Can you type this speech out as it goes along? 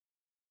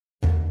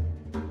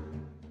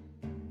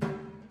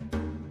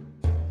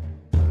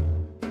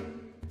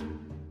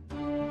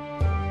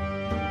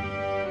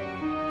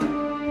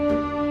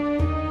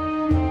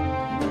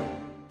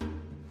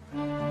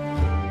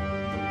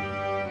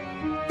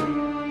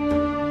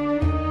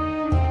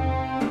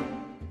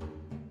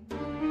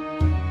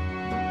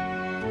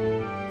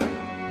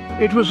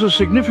It was a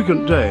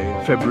significant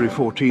day, February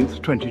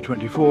 14th,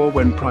 2024,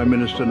 when Prime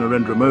Minister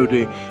Narendra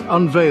Modi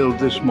unveiled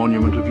this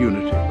monument of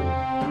unity.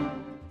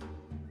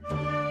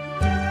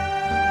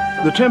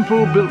 The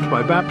temple, built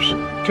by BAPS,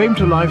 came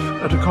to life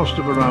at a cost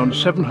of around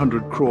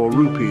 700 crore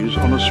rupees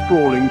on a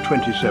sprawling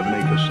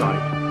 27-acre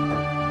site.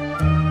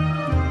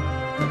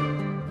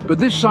 But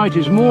this site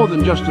is more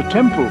than just a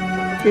temple.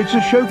 It's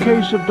a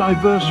showcase of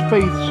diverse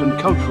faiths and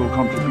cultural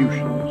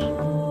contributions.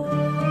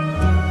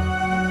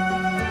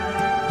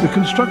 The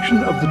construction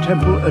of the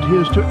temple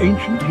adheres to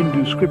ancient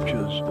Hindu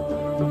scriptures.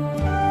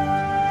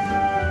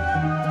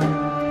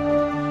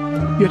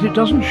 Yet it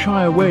doesn't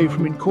shy away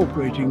from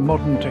incorporating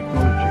modern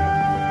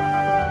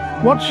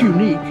technology. What's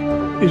unique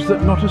is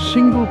that not a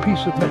single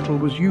piece of metal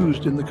was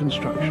used in the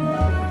construction.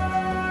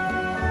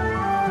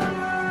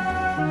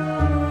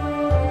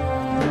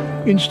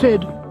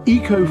 Instead,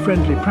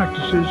 eco-friendly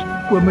practices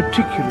were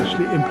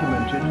meticulously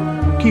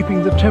implemented,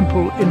 keeping the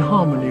temple in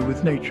harmony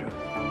with nature.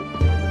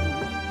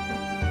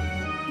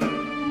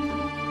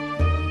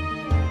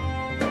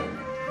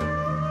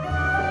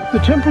 The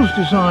temple's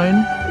design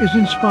is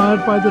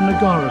inspired by the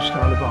Nagara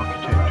style of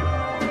architecture,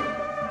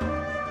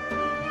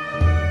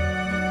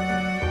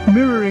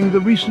 mirroring the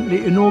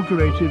recently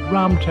inaugurated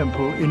Ram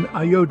Temple in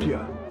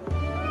Ayodhya.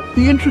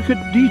 The intricate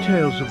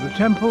details of the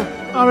temple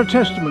are a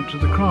testament to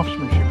the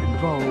craftsmanship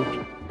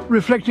involved,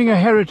 reflecting a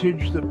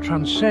heritage that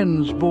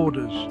transcends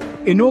borders.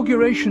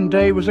 Inauguration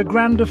Day was a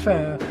grand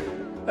affair,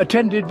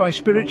 attended by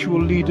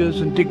spiritual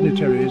leaders and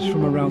dignitaries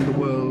from around the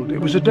world. It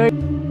was a day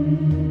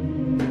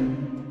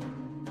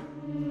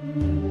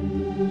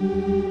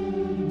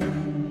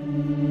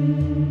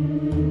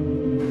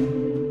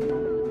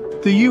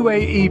the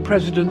UAE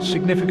President's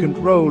significant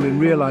role in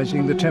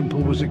realizing the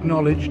temple was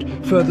acknowledged,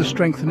 further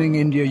strengthening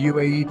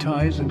India-UAE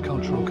ties and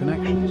cultural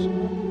connections.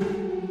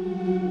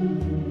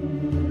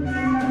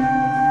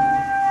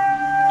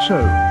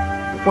 So,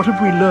 what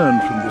have we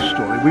learned from this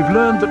story? We've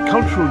learned that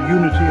cultural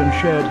unity and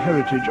shared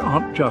heritage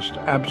aren't just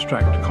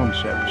abstract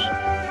concepts.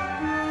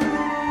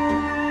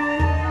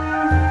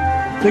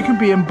 They can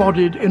be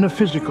embodied in a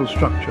physical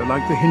structure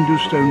like the Hindu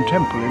stone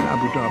temple in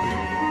Abu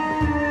Dhabi.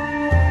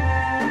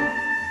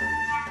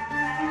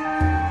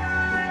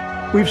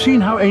 We've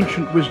seen how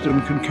ancient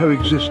wisdom can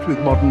coexist with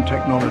modern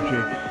technology,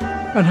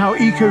 and how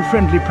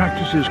eco-friendly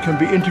practices can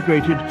be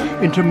integrated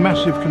into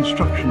massive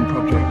construction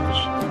projects.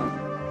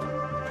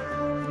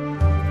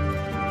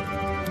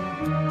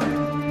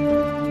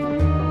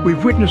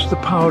 We've witnessed the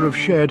power of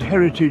shared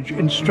heritage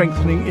in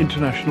strengthening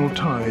international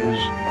ties.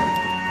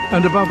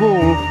 And above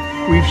all,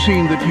 we've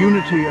seen that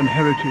unity and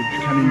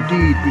heritage can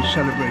indeed be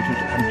celebrated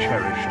and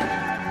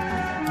cherished.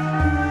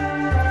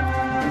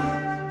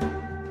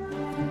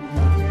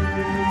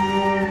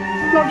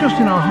 Not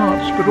just in our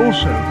hearts, but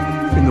also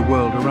in the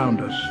world around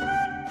us.